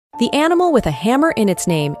The animal with a hammer in its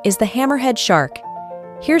name is the hammerhead shark.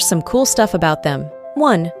 Here's some cool stuff about them.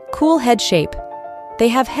 1. Cool head shape. They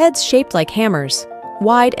have heads shaped like hammers,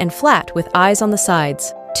 wide and flat with eyes on the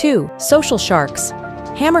sides. 2. Social sharks.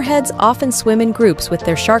 Hammerheads often swim in groups with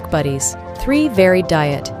their shark buddies. 3. Varied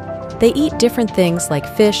diet. They eat different things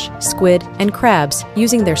like fish, squid, and crabs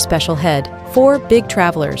using their special head. 4. Big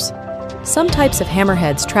travelers. Some types of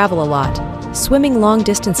hammerheads travel a lot, swimming long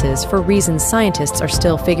distances for reasons scientists are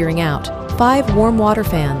still figuring out. 5. Warm water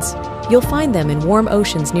fans. You'll find them in warm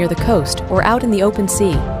oceans near the coast or out in the open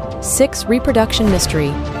sea. 6. Reproduction mystery.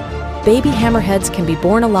 Baby hammerheads can be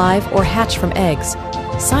born alive or hatch from eggs.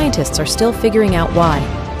 Scientists are still figuring out why.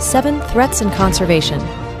 7. Threats and conservation.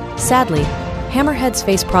 Sadly, hammerheads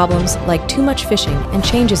face problems like too much fishing and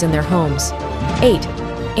changes in their homes. 8.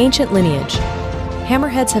 Ancient lineage.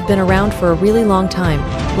 Hammerheads have been around for a really long time,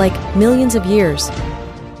 like millions of years.